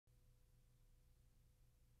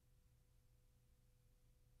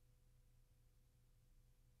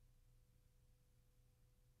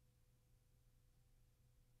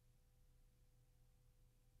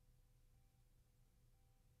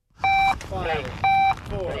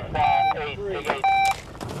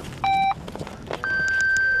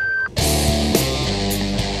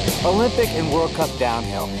Olympic and World Cup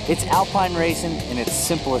downhill. It's alpine racing in its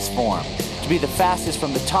simplest form. To be the fastest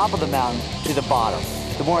from the top of the mountain to the bottom.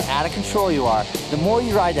 The more out of control you are, the more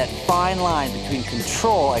you ride that fine line between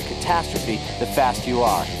control and catastrophe, the faster you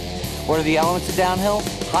are. What are the elements of downhill?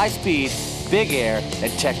 High speed, big air,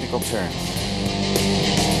 and technical turns.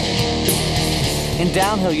 In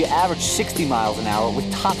downhill, you average 60 miles an hour with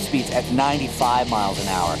top speeds at 95 miles an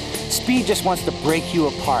hour. Speed just wants to break you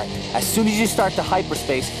apart. As soon as you start to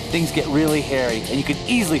hyperspace, things get really hairy, and you can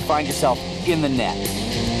easily find yourself in the net.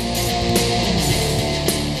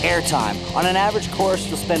 Airtime. On an average course,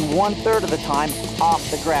 you'll spend 1/3 of the time off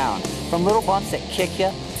the ground. From little bumps that kick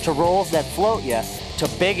you, to rolls that float you, to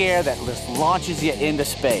big air that just launches you into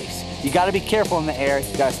space. You gotta be careful in the air.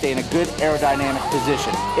 You gotta stay in a good aerodynamic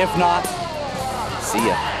position. If not, see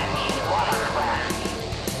ya.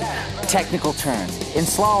 Technical turns. In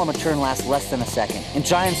slalom, a turn lasts less than a second. In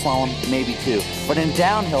giant slalom, maybe 2. But in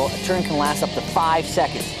downhill, a turn can last up to 5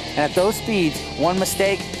 seconds. And at those speeds, one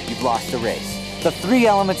mistake, you've lost the race. The 3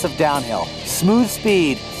 elements of downhill: smooth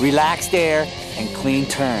speed, relaxed air, and clean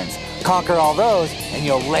turns. Conquer all those, and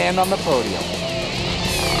you'll land on the podium.